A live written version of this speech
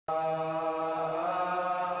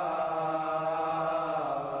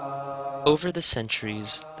Over the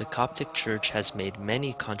centuries, the Coptic Church has made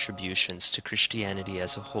many contributions to Christianity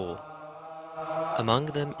as a whole. Among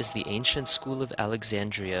them is the ancient School of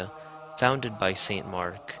Alexandria, founded by St.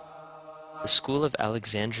 Mark. The School of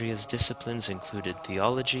Alexandria's disciplines included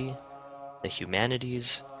theology, the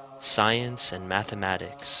humanities, science, and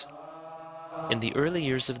mathematics. In the early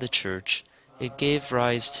years of the Church, it gave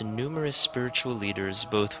rise to numerous spiritual leaders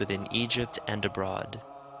both within Egypt and abroad.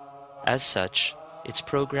 As such, its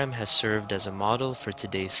program has served as a model for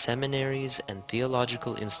today's seminaries and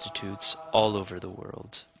theological institutes all over the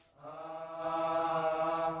world.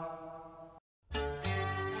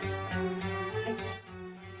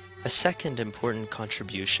 A second important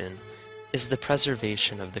contribution is the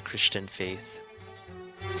preservation of the Christian faith.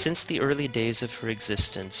 Since the early days of her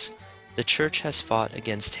existence, the Church has fought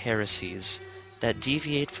against heresies that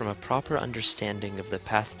deviate from a proper understanding of the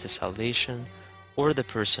path to salvation or the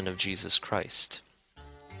person of Jesus Christ.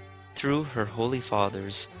 Through her Holy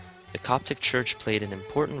Fathers, the Coptic Church played an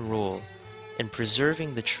important role in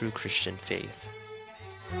preserving the true Christian faith.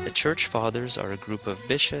 The Church Fathers are a group of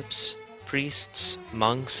bishops, priests,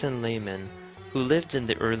 monks, and laymen who lived in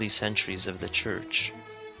the early centuries of the Church.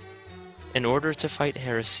 In order to fight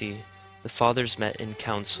heresy, the Fathers met in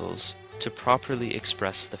councils to properly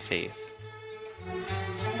express the faith.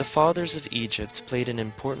 The Fathers of Egypt played an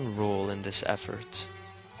important role in this effort.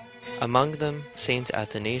 Among them, Saint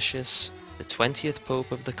Athanasius, the 20th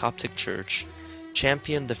Pope of the Coptic Church,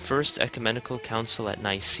 championed the First Ecumenical Council at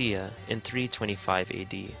Nicaea in 325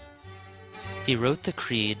 AD. He wrote the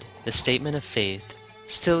Creed, the statement of faith,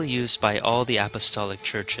 still used by all the apostolic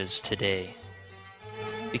churches today.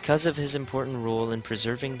 Because of his important role in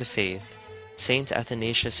preserving the faith, Saint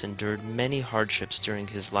Athanasius endured many hardships during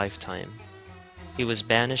his lifetime. He was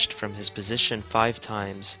banished from his position 5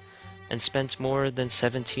 times and spent more than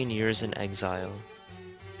 17 years in exile.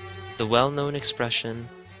 The well-known expression,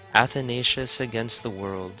 Athanasius against the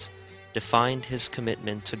world, defined his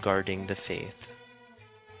commitment to guarding the faith.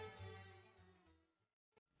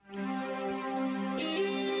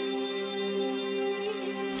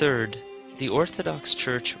 Third, the Orthodox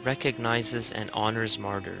Church recognizes and honors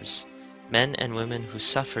martyrs, men and women who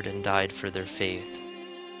suffered and died for their faith.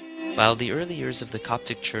 While the early years of the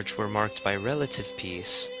Coptic Church were marked by relative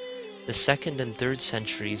peace, the 2nd and 3rd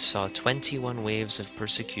centuries saw 21 waves of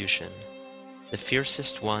persecution, the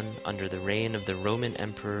fiercest one under the reign of the Roman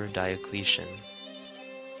Emperor Diocletian.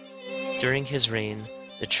 During his reign,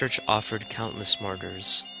 the Church offered countless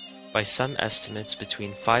martyrs, by some estimates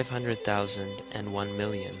between 500,000 and 1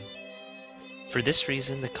 million. For this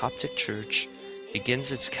reason, the Coptic Church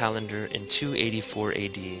begins its calendar in 284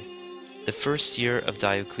 AD, the first year of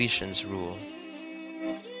Diocletian's rule.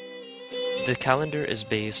 The calendar is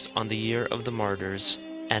based on the year of the martyrs,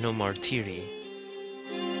 Anno Martyri.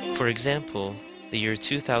 For example, the year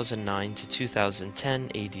 2009 to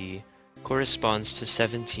 2010 AD corresponds to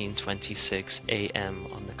 1726 AM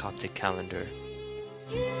on the Coptic calendar.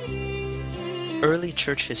 Early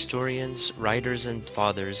church historians, writers, and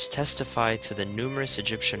fathers testify to the numerous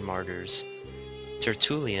Egyptian martyrs.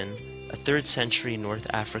 Tertullian, a 3rd century North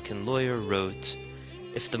African lawyer, wrote,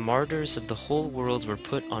 "If the martyrs of the whole world were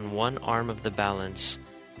put on one arm of the balance,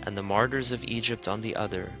 and the martyrs of Egypt on the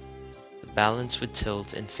other, the balance would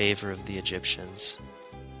tilt in favor of the Egyptians."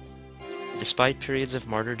 Despite periods of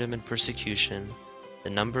martyrdom and persecution, the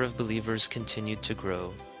number of believers continued to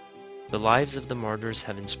grow. The lives of the martyrs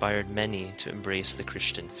have inspired many to embrace the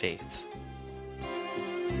Christian faith.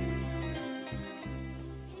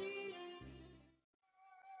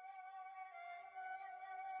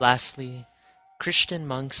 Lastly, Christian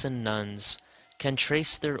monks and nuns can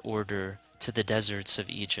trace their order to the deserts of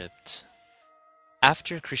Egypt.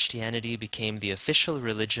 After Christianity became the official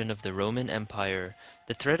religion of the Roman Empire,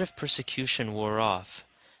 the threat of persecution wore off.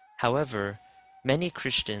 However, many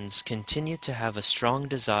Christians continue to have a strong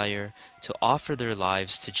desire to offer their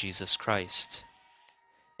lives to Jesus Christ.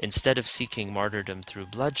 Instead of seeking martyrdom through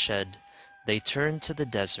bloodshed, they turned to the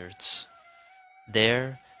deserts.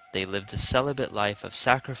 There, they lived a celibate life of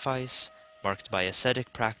sacrifice, marked by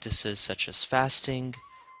ascetic practices such as fasting,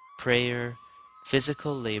 prayer,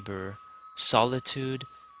 physical labor, solitude,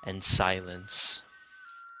 and silence.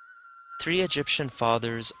 3 Egyptian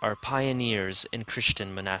fathers are pioneers in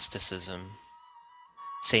Christian monasticism.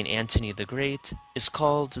 St. Anthony the Great is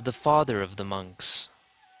called the father of the monks.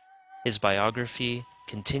 His biography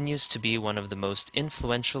continues to be one of the most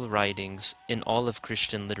influential writings in all of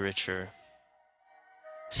Christian literature.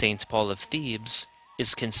 St. Paul of Thebes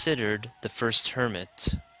is considered the first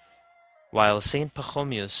hermit, while St.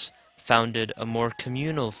 Pachomius founded a more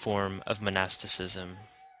communal form of monasticism.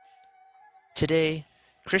 Today,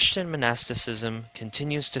 Christian monasticism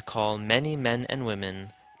continues to call many men and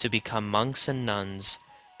women to become monks and nuns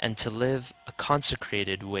and to live a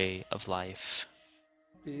consecrated way of life.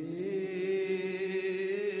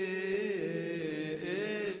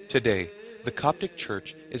 Today, the Coptic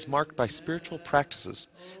Church is marked by spiritual practices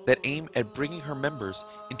that aim at bringing her members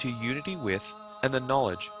into unity with and the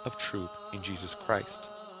knowledge of truth in Jesus Christ.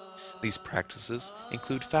 These practices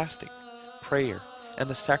include fasting, prayer, and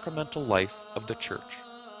the sacramental life of the Church.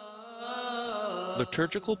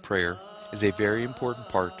 Liturgical prayer is a very important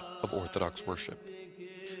part of Orthodox worship.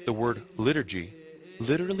 The word liturgy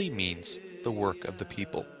literally means the work of the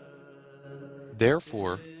people.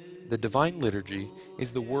 Therefore, the Divine Liturgy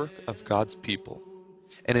is the work of God's people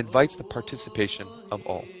and invites the participation of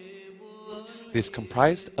all. It is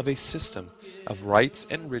comprised of a system of rites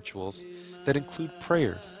and rituals that include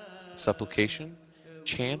prayers, supplication,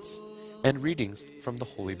 chants, and readings from the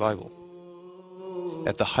Holy Bible.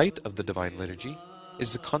 At the height of the Divine Liturgy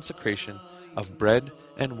is the consecration of bread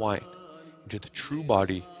and wine into the true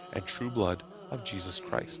body and true blood of Jesus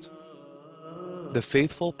Christ. The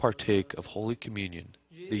faithful partake of Holy Communion,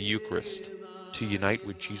 the Eucharist, to unite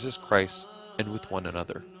with Jesus Christ and with one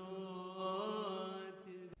another.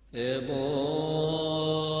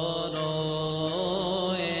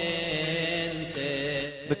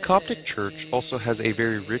 The Coptic Church also has a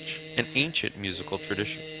very rich and ancient musical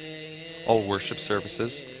tradition. All worship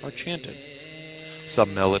services are chanted.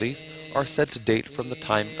 Some melodies are said to date from the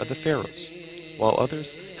time of the Pharaohs, while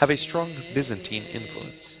others have a strong Byzantine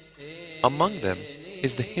influence. Among them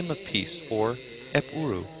is the Hymn of Peace, or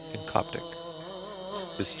Epuru in Coptic.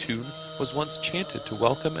 This tune was once chanted to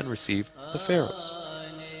welcome and receive the Pharaohs.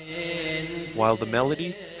 While the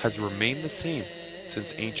melody has remained the same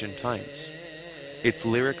since ancient times, its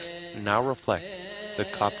lyrics now reflect the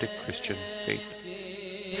Coptic Christian faith.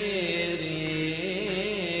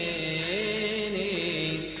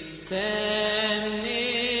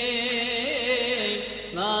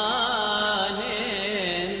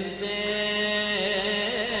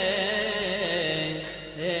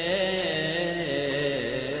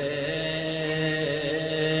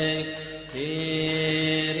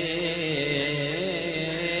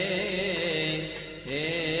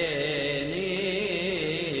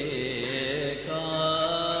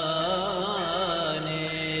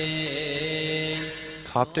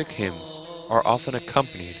 Coptic hymns are often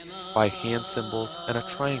accompanied by hand cymbals and a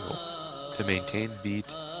triangle to maintain beat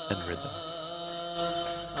and rhythm.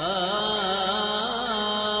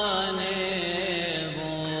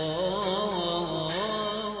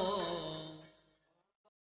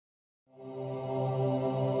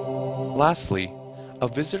 Lastly, a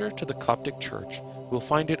visitor to the Coptic Church will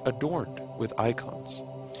find it adorned with icons,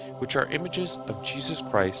 which are images of Jesus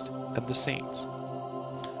Christ and the saints.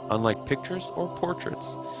 Unlike pictures or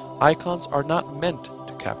portraits, icons are not meant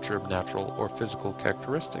to capture natural or physical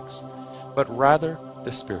characteristics, but rather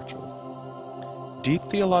the spiritual. Deep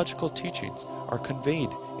theological teachings are conveyed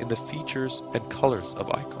in the features and colors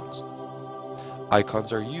of icons.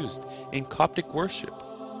 Icons are used in Coptic worship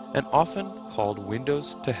and often called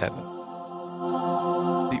windows to heaven.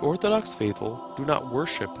 The Orthodox faithful do not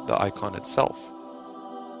worship the icon itself.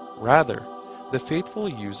 Rather, the faithful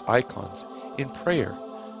use icons in prayer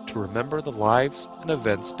to remember the lives and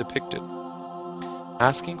events depicted,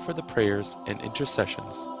 asking for the prayers and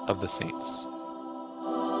intercessions of the saints.